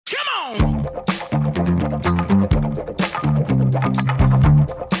Good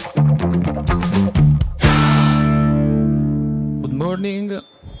morning.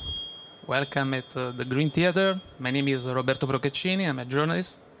 Welcome at the Green Theater. My name is Roberto Procaccini. I'm a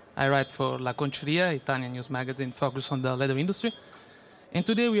journalist. I write for La Conceria, Italian news magazine focused on the leather industry. And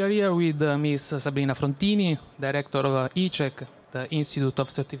today we are here with Ms. Sabrina Frontini, director of ICEC, the Institute of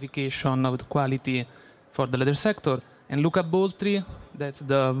Certification of Quality for the leather sector, and Luca Boltri, that's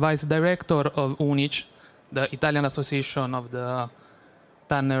the vice director of UNIC, the Italian Association of the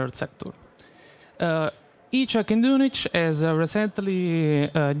tanner sector. ICEC and UNIC has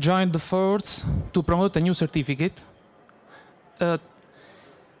recently joined the force to promote a new certificate.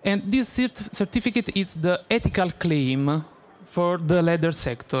 And this certificate is the ethical claim for the leather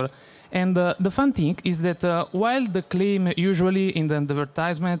sector. And the fun thing is that while the claim usually in the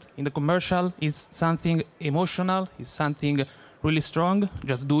advertisement, in the commercial, is something emotional, is something really strong,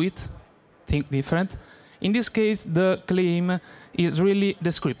 just do it, think different. In this case, the claim is really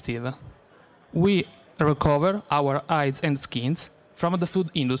descriptive. We recover our hides and skins from the food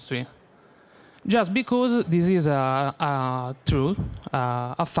industry. Just because this is a truth,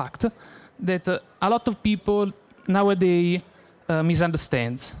 a fact, that a lot of people nowadays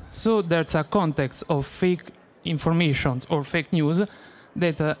misunderstand. So there's a context of fake information or fake news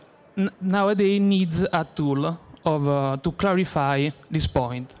that nowadays needs a tool of, to clarify this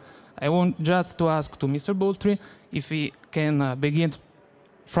point. I want just to ask to Mr. Boltri if he can begin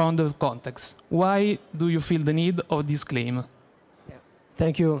from the context. Why do you feel the need of this claim?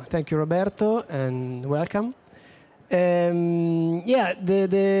 Thank you, Roberto, and welcome. As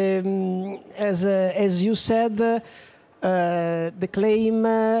you said, the claim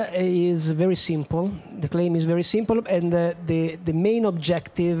is very simple. The claim is very simple, and the main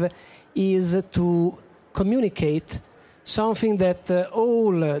objective is to communicate something that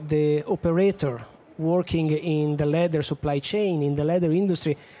all the operators working in the leather supply chain, in the leather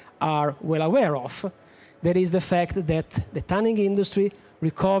industry, are well aware of. That is the fact that the tanning industry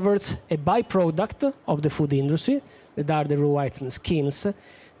recovers a byproduct of the food industry, that are the raw hides and skins,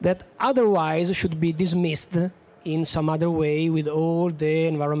 that otherwise should be dismissed in some other way with all the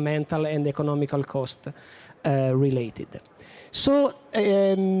environmental and economical cost related. So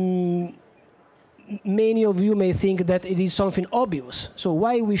many of you may think that it is something obvious. So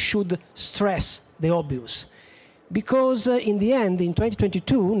why we should stress the obvious? Because in the end, in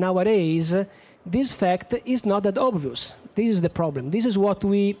 2022, nowadays, this fact is not that obvious. This is the problem. This is what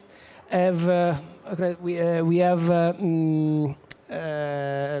we have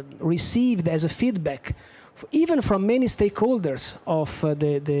received as a feedback, even from many stakeholders of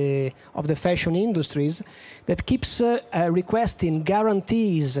the fashion industries, that keeps requesting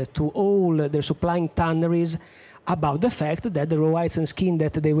guarantees to all their supplying tanneries about the fact that the raw hides and skin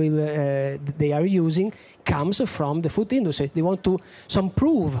that they are using comes from the food industry. They want some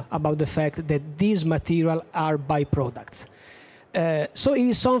proof about the fact that these materials are byproducts. So it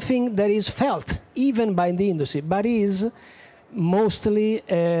is something that is felt even by the industry, but is mostly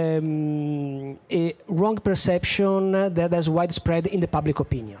a wrong perception that is widespread in the public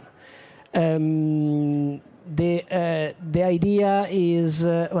opinion. The idea is,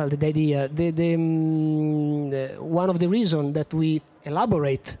 one of the reasons that we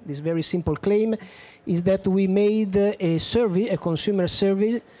elaborate this very simple claim is that we made a survey, a consumer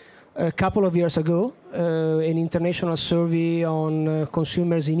survey, a couple of years ago, an international survey on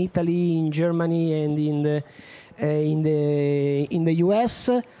consumers in Italy, in Germany, and in the US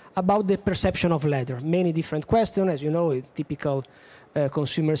about the perception of leather. Many different questions, as you know, typical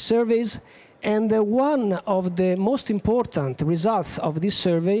consumer surveys. And one of the most important results of this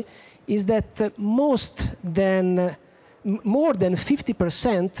survey is that more than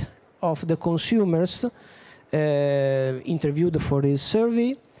 50% of the consumers interviewed for this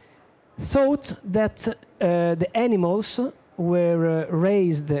survey thought that the animals were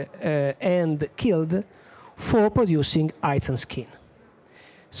raised and killed for producing hides and skin.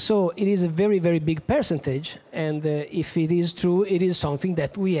 So it is a very, very big percentage, and if it is true, it is something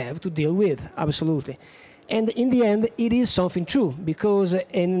that we have to deal with, absolutely. And in the end, it is something true, because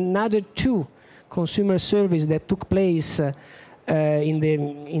another 2 consumer surveys that took place in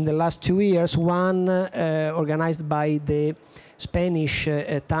the last 2 years, one organized by the Spanish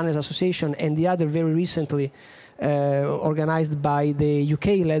Tanneries Association, and the other very recently organized by the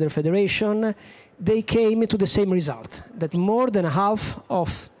UK Leather Federation, they came to the same result, that more than half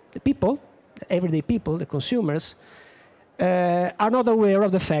of the people, the everyday people, the consumers, are not aware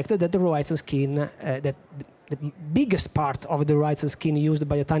of the fact that the raw hides and skin, that the biggest part of the raw hides and skin used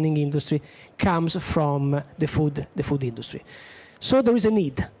by the tanning industry comes from the food industry. So there is a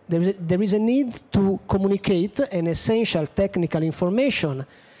need. There is a need to communicate an essential technical information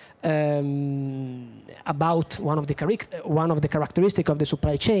about one of the characteristics of the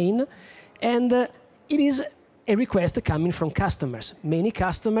supply chain, and it is a request coming from customers. Many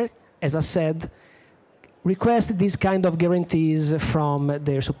customers, as I said, request these kind of guarantees from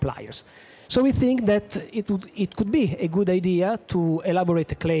their suppliers. So we think that it could be a good idea to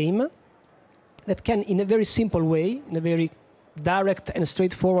elaborate a claim that can, in a very simple way, in a very direct and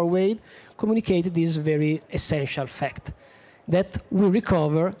straightforward way, communicate this very essential fact, that we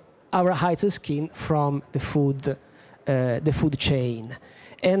recover our height and skin from the food chain.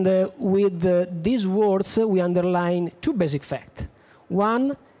 And with these words, we underline two basic facts.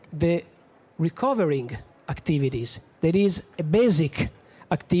 One, the recovering activities. That is a basic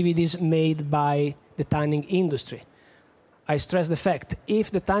activities made by the tanning industry. I stress the fact,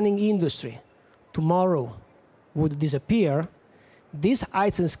 if the tanning industry tomorrow would disappear, this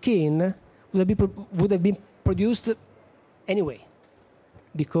hides and skin would have been produced anyway,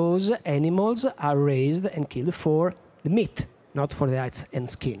 because animals are raised and killed for the meat, not for the hides and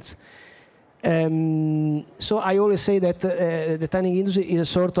skins. So I always say that the tanning industry is a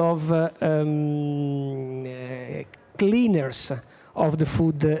sort of cleaners of the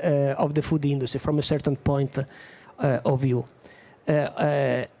food industry from a certain point of view.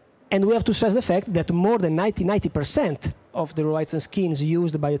 And we have to stress the fact that more than 90% of the hides and skins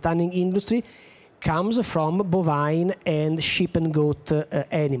used by the tanning industry comes from bovine and sheep and goat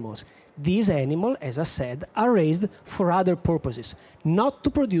animals. These animals, as I said, are raised for other purposes, not to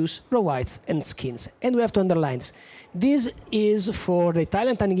produce raw hides and skins. And we have to underline this. This is for the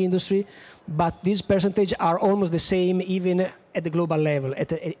Italian tanning industry, but these percentages are almost the same even at the global level,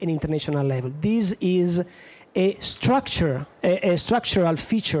 at an international level. This is a structural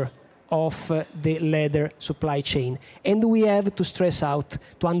feature of the leather supply chain. And we have to stress out,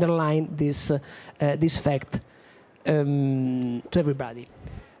 to underline this fact to everybody.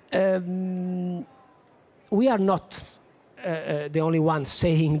 We are not the only ones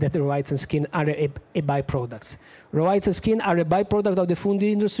saying that the raw hides and skin are a byproduct. Raw hides and skin are a byproduct of the food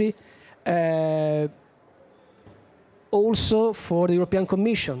industry. Also for the European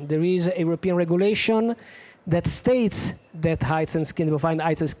Commission, there is a European regulation that states that hides and skin, bovine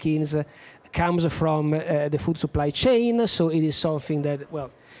hides and skins, comes from the food supply chain. So it is something that,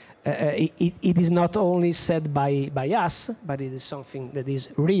 well, it is not only said by us, but it is something that is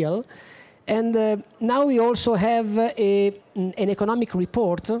real. And now we also have an economic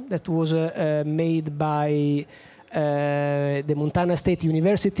report that was made by the Montana State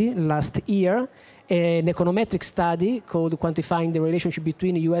University last year, an econometric study called Quantifying the Relationship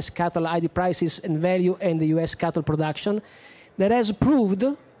Between U.S. Cattle ID Prices and Value and the U.S. Cattle Production, that has proved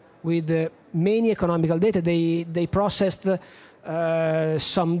with many economical data. They processed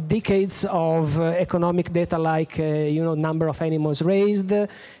some decades of economic data, like number of animals raised,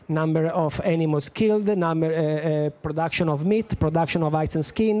 number of animals killed, production of meat, production of hides and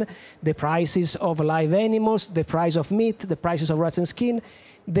skin, the prices of live animals, the price of meat, the prices of rats and skin.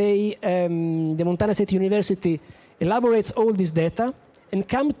 The Montana State University elaborates all this data and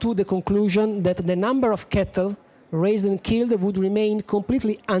come to the conclusion that the number of cattle raised and killed would remain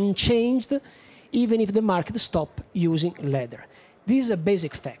completely unchanged even if the market stopped using leather. This is a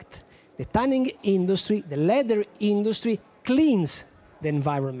basic fact. The tanning industry, the leather industry, cleans the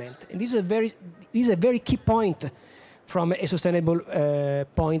environment. And this is a very key point from a sustainable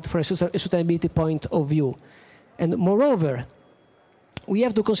point, from a sustainability point of view. And moreover, we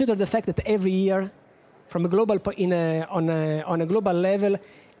have to consider the fact that every year, from a global on a global level,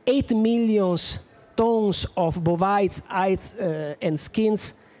 8 million tons of bovines, hides, and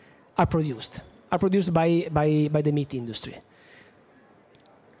skins are produced by the meat industry.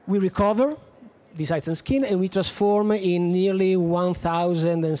 We recover these hides and skin, and we transform in nearly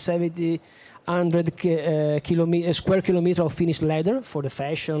 1,700 square kilometers of finished leather for the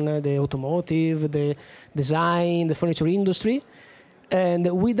fashion, the automotive, the design, the furniture industry. And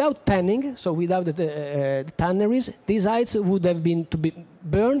without tanning, so without the tanneries, these hides would have been to be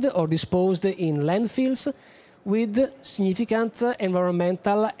burned or disposed in landfills with significant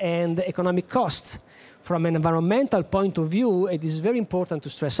environmental and economic costs. From an environmental point of view, it is very important to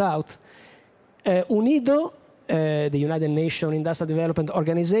stress out, UNIDO, the United Nations Industrial Development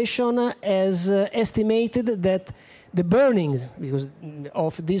Organization, has estimated that the burning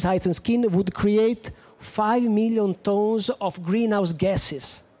of these hides and skin would create 5 million tons of greenhouse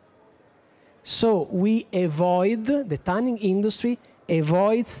gases. So we avoid, the tanning industry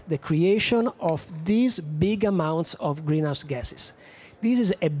avoids the creation of these big amounts of greenhouse gases. This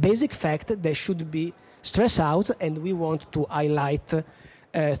is a basic fact that should be stress out, and we want to highlight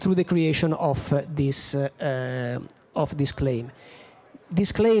through the creation of this claim.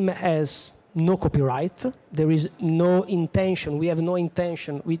 This claim has no copyright. There is no intention. We have no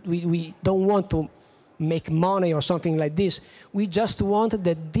intention. We don't want to make money or something like this. We just want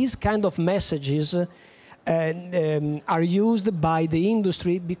that these kind of messages are used by the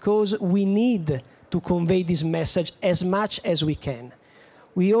industry because we need to convey this message as much as we can.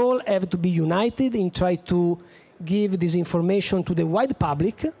 We all have to be united in trying to give this information to the wide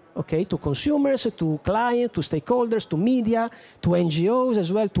public, okay, to consumers, to clients, to stakeholders, to media, to NGOs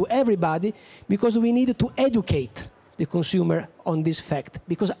as well, to everybody, because we need to educate the consumer on this fact.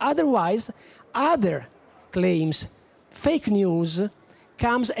 Because otherwise, other claims, fake news,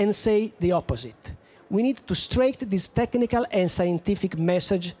 comes and say the opposite. We need to straight this technical and scientific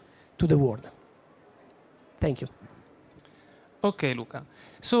message to the world. Thank you. Okay, Luca.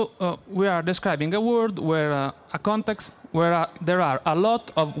 So we are describing a world where a context where there are a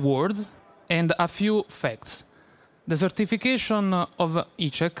lot of words and a few facts. The certification of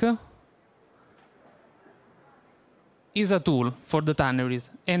ICEC is a tool for the tanneries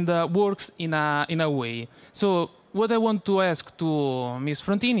and works in a way. So what I want to ask to Ms.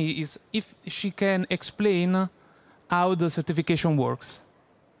 Frontini is if she can explain how the certification works.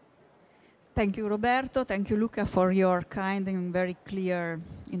 Thank you, Roberto. Thank you, Luca, for your kind and very clear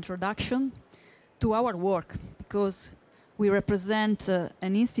introduction to our work, because we represent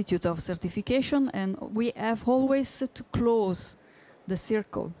an institute of certification and we have always to close the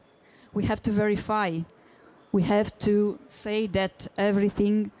circle. We have to verify. We have to say that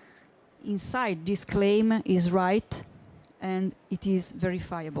everything inside this claim is right and it is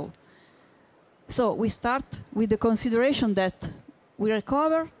verifiable. So we start with the consideration that we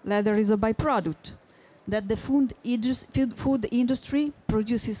recover leather is a byproduct, that the food industry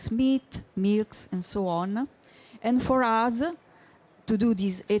produces meat, milks, and so on. And for us to do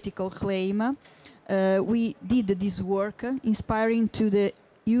this ethical claim, we did this work inspiring to the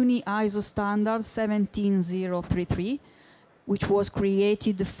UNIC ISO standard 17033, which was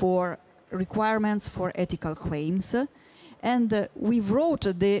created for requirements for ethical claims. And we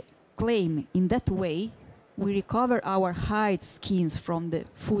wrote the claim in that way. We recover our hides, skins from the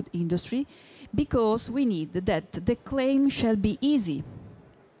food industry because we need that the claim shall be easy,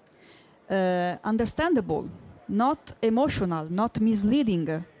 understandable, not emotional, not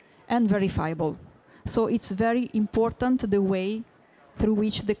misleading, and verifiable. So it's very important the way through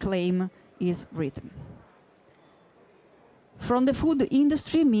which the claim is written. From the food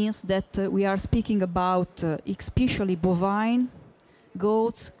industry means that we are speaking about especially bovine,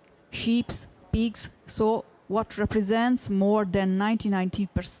 goats, sheep, pigs, so what represents more than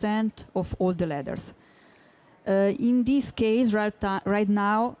 99% of all the leathers. In this case, right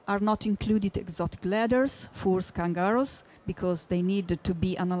now, are not included exotic leathers, furs, kangaroos, because they need to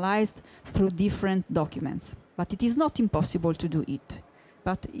be analyzed through different documents. But it is not impossible to do it,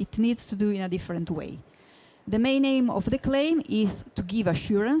 but it needs to do in a different way. The main aim of the claim is to give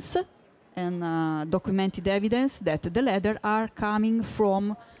assurance and documented evidence that the leather are coming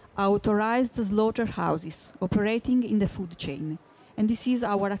from authorized slaughterhouses operating in the food chain. And this is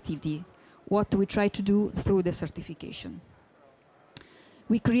our activity, what we try to do through the certification.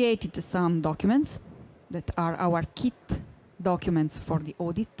 We created some documents that are our kit documents for the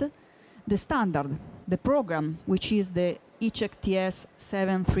audit. The standard, the program, which is the ICEC TS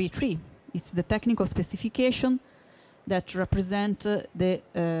 733. It's the technical specification that represent the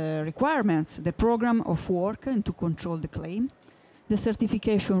requirements, the program of work and to control the claim. The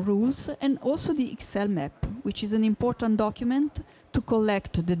certification rules, and also the Excel map, which is an important document to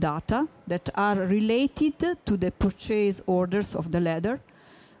collect the data that are related to the purchase orders of the leather,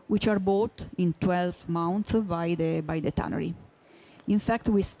 which are bought in 12 months by the tannery. In fact,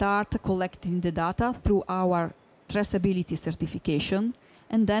 we start collecting the data through our traceability certification,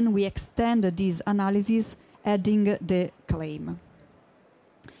 and then we extend this analysis adding the claim.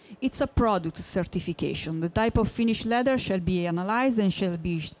 It's a product certification. The type of finished leather shall be analyzed and shall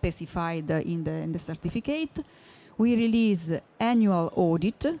be specified in the certificate. We release annual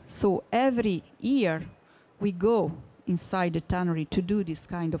audit, so every year we go inside the tannery to do this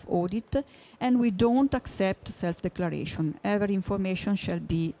kind of audit, and we don't accept self-declaration. Every information shall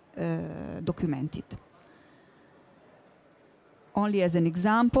be documented. Only as an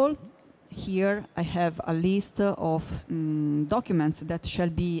example, here I have a list of documents that shall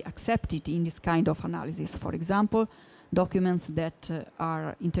be accepted in this kind of analysis. For example, documents that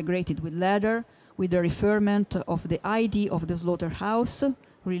are integrated with leather, with the referment of the ID of the slaughterhouse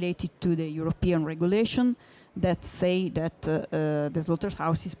related to the European regulation, that say that the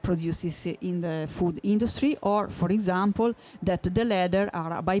slaughterhouses produces in the food industry, or, for example, that the leather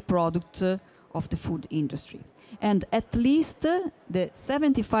are a byproduct of the food industry. And at least the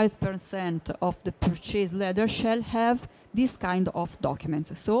 75% of the purchased leather shall have this kind of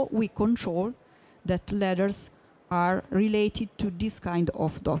documents. So we control that leathers are related to this kind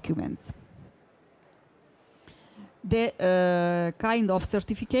of documents. The kind of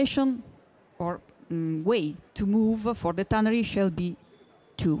certification or way to move for the tannery shall be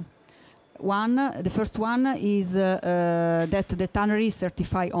two. The first one is that the tannery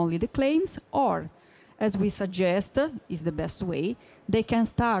certify only the claims, or, as we suggest, is the best way, they can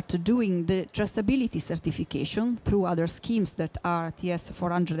start doing the traceability certification through other schemes that are TS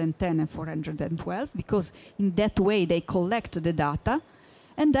 410 and 412, because in that way they collect the data,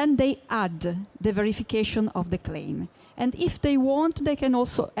 and then they add the verification of the claim. And if they want, they can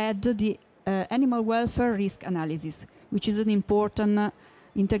also add the animal welfare risk analysis, which is an important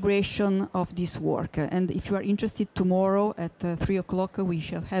integration of this work. And if you are interested, tomorrow at 3 o'clock we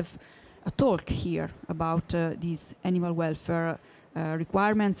shall have a talk here about these animal welfare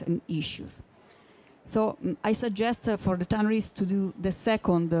requirements and issues. So I suggest for the tanneries to do the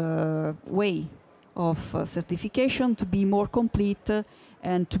second way of certification, to be more complete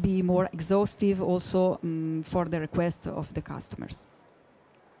and to be more exhaustive also for the request of the customers.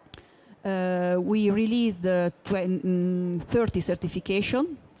 We released 30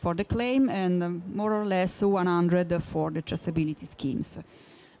 certification for the claim and more or less 100 for the traceability schemes.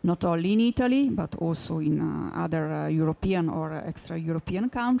 Not only in Italy, but also in other European or extra-European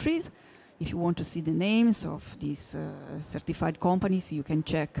countries. If you want to see the names of these certified companies, you can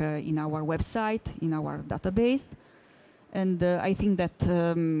check in our website, in our database. And I think that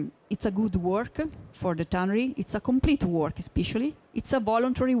it's a good work for the tannery. It's a complete work, especially. It's a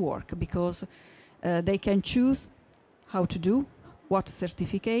voluntary work, because they can choose how to do, what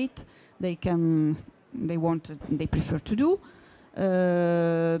certificate they prefer to do.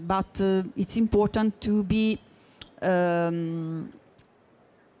 But it's important to be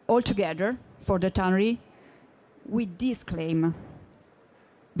all together for the tannery with this claim,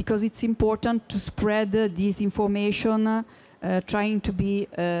 because it's important to spread this information, trying to be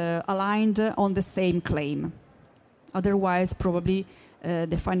aligned on the same claim. Otherwise, probably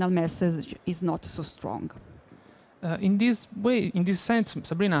the final message is not so strong. In this way, in this sense,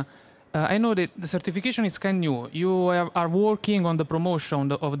 Sabrina, I know that the certification is kind of new. You are working on the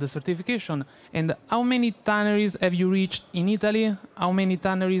promotion of the certification. And how many tanneries have you reached in Italy? How many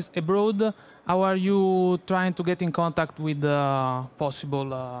tanneries abroad? How are you trying to get in contact with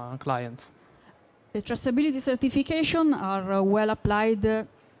possible clients? The traceability certification are well applied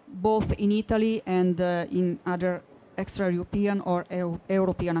both in Italy and in other extra-European or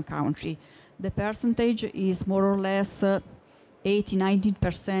European countries. The percentage is more or less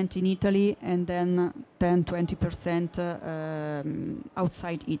 80–90% in Italy, and then 10–20%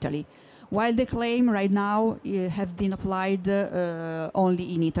 outside Italy. While the claim right now have been applied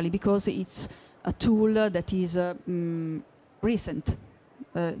only in Italy, because it's a tool that is recent.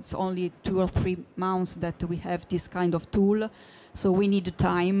 It's only 2 or 3 months that we have this kind of tool, so we need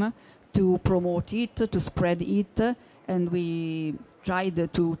time to promote it, to spread it, and we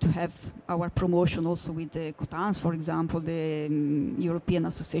tried to have our promotion also with the COTANS, for example, the European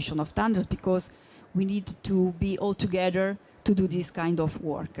Association of Tanneries, because we need to be all together to do this kind of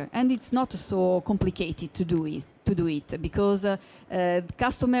work. And it's not so complicated to do it because the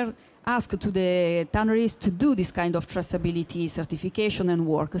customer ask to the tanneries to do this kind of traceability certification and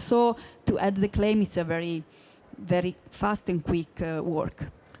work. So to add the claim, it's a very, very fast and quick work.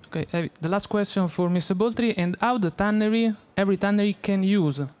 Okay, the last question for Mr. Boltri, and how the tannery, every tannery can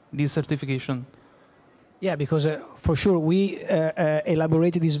use this certification? Yeah, because for sure we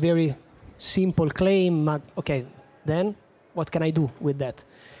elaborated this very simple claim. Okay, then what can I do with that?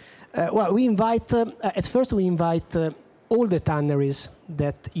 Well, we invite, at first we invite all the tanneries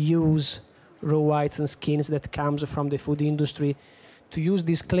that use raw whites and skins that comes from the food industry to use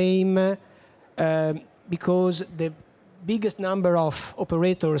this claim because the biggest number of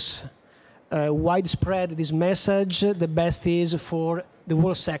operators widespread this message. The best is for the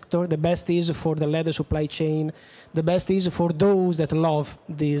whole sector, the best is for the leather supply chain, the best is for those that love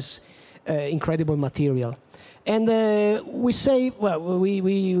this incredible material. And we say, well,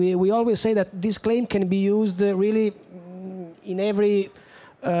 we always say that this claim can be used really in every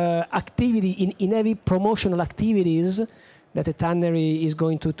activity, in every promotional activities that a tannery is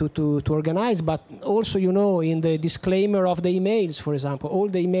going to organize, but also, you know, in the disclaimer of the emails, for example, all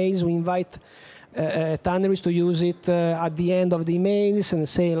the emails, we invite tanneries to use it at the end of the emails and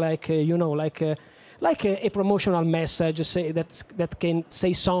say, like, you know, like like a promotional message that can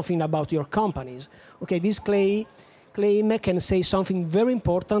say something about your companies. Okay, this claim can say something very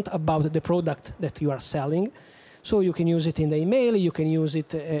important about the product that you are selling. So you can use it in the email, you can use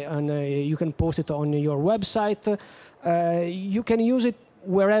it you can post it on your website, you can use it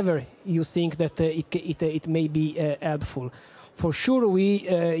wherever you think that it may be helpful. For sure, we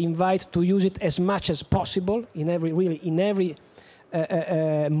invite to use it as much as possible in every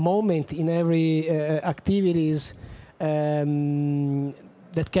moment, in every activities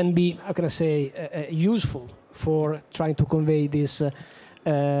that can be, how can I say, useful for trying to convey this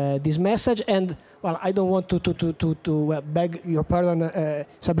this message. And well, I don't want to beg your pardon,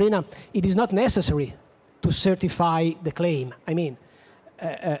 Sabrina. It is not necessary to certify the claim. I mean,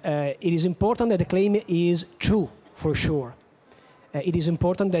 it is important that the claim is true, for sure. It is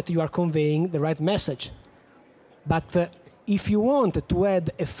important that you are conveying the right message. But if you want to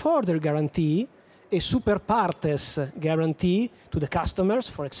add a further guarantee, a super partes guarantee to the customers,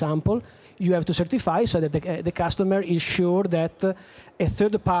 for example, you have to certify so that the customer is sure that a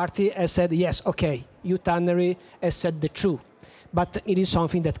third party has said, yes, okay, you tannery has said the truth. But it is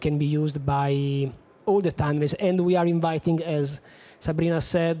something that can be used by all the tanneries, and we are inviting, as Sabrina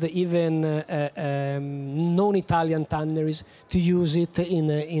said, even non-Italian tanneries to use it in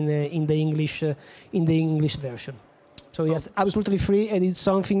the English version. So yes, absolutely free, and it's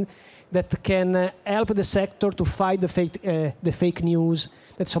something that can help the sector to fight the fake news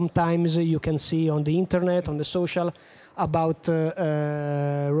that sometimes you can see on the internet, on the social, about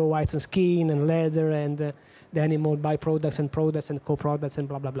raw whites and skin and leather and the animal byproducts and products and co-products and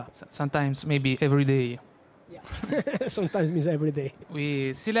blah, blah, blah. Sometimes maybe every day. Yeah, sometimes means every day.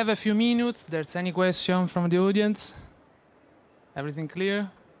 We still have a few minutes. There's any question from the audience? Everything clear?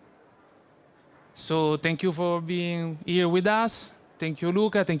 So thank you for being here with us. Thank you,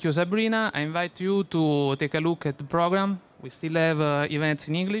 Luca. Thank you, Sabrina. I invite you to take a look at the program. We still have events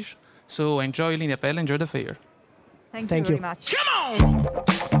in English. So enjoy Linea Pelle, enjoy the fair. Thank you very much. Come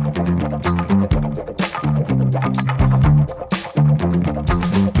on!